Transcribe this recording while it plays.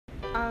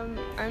I'm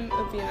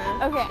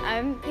Abina. Okay,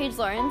 I'm Paige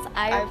Lawrence.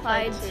 I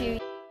applied to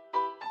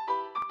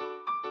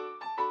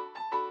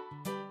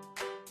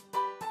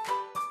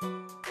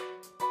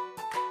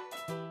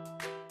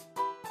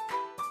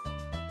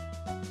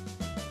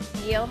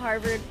Yale,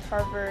 Harvard,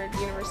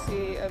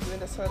 University of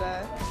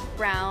Minnesota,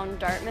 Brown,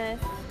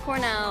 Dartmouth,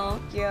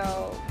 Cornell,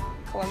 Yale,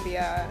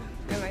 Columbia,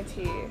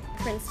 MIT,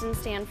 Princeton,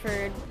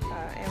 Stanford.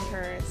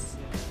 Amherst,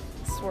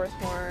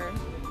 Swarthmore.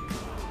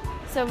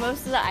 So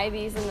most of the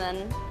Ivies, and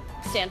then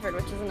Stanford,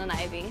 which isn't an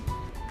Ivy.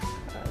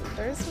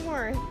 There's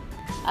more.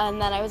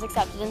 And then I was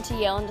accepted into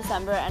Yale in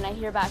December, and I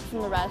hear back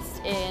from the rest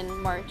in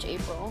March,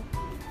 April.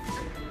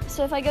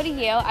 So if I go to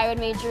Yale, I would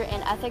major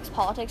in ethics,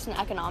 politics, and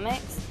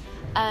economics.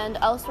 And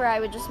elsewhere, I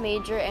would just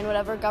major in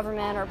whatever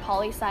government or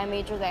poli-sci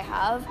major they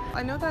have.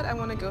 I know that I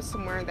want to go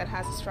somewhere that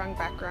has a strong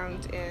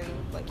background in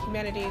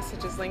humanities,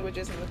 such as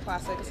languages and the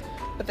classics,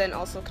 but then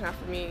also can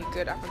offer me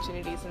good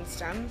opportunities in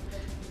STEM.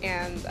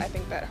 And I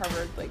think that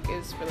Harvard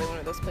is really one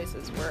of those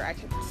places where I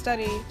can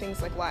study things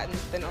like Latin,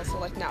 but then also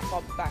not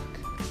fall back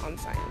on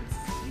science.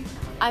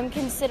 I'm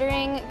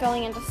considering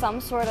going into some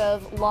sort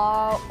of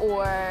law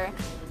or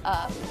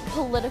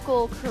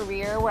political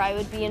career where I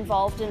would be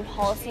involved in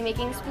policy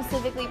making,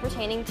 specifically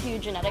pertaining to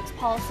genetics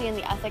policy and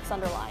the ethics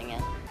underlying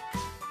it.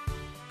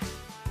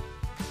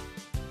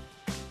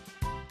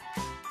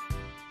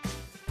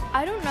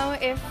 I don't know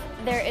if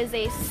there is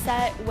a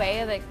set way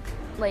of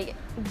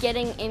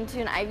getting into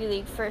an Ivy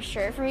League for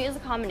sure. For me, it's a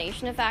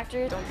combination of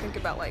factors. Don't think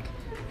about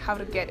how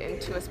to get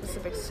into a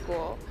specific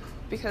school,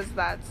 because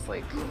that's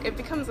it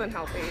becomes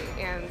unhealthy,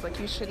 and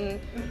you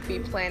shouldn't be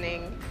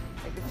planning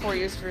the 4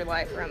 years of your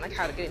life around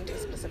how to get into a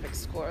specific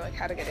school or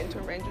how to get into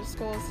a range of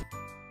schools.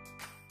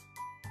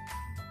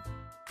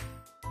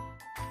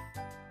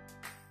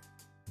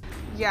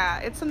 Yeah,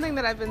 it's something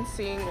that I've been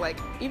seeing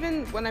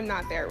even when I'm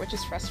not there, which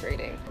is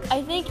frustrating.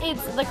 I think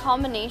it's the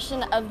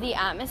combination of the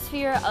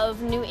atmosphere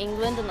of New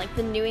England and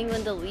the New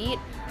England elite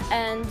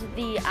and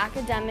the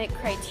academic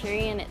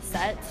criterion it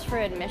sets for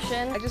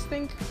admission. I just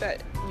think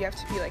that you have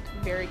to be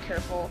very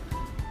careful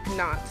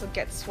not to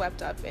get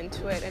swept up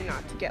into it and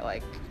not to get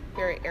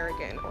very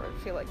arrogant or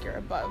feel like you're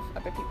above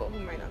other people who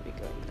might not be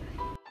going there.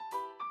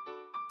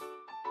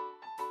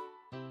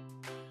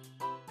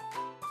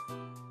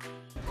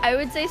 I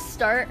would say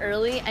start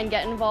early and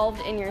get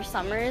involved in your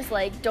summers.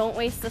 Don't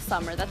waste the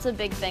summer. That's a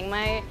big thing.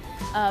 My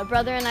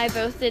brother and I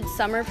both did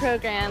summer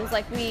programs.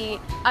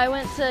 I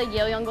went to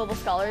Yale Young Global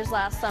Scholars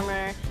last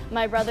summer.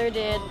 My brother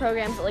did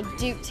programs at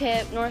Duke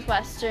Tip,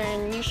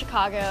 Northwestern,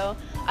 UChicago.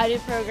 I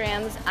did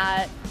programs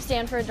at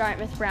Stanford,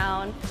 Dartmouth,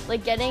 Brown.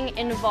 Getting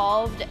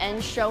involved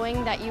and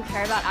showing that you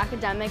care about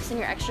academics and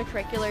your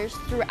extracurriculars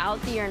throughout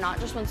the year,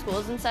 not just when school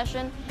is in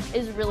session,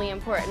 is really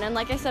important. And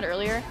like I said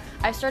earlier,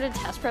 I started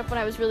test prep when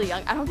I was really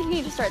young. I don't think you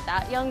need to start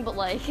that young, but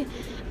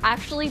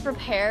actually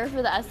prepare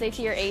for the SAT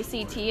or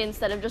ACT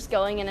instead of just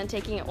going in and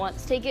taking it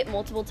once. Take it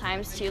multiple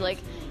times too.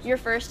 Your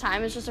first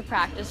time is just a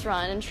practice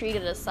run and treat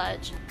it as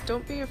such.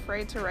 Don't be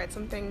afraid to write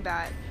something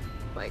that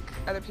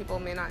other people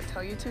may not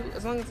tell you to,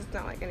 as long as it's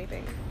not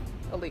anything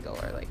illegal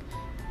or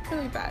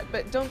really bad.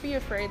 But don't be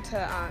afraid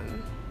to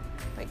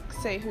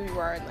say who you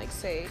are and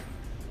say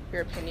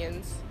your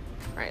opinions,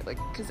 right?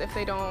 Because if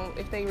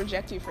they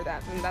reject you for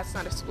that, then that's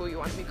not a school you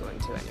want to be going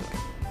to anyway.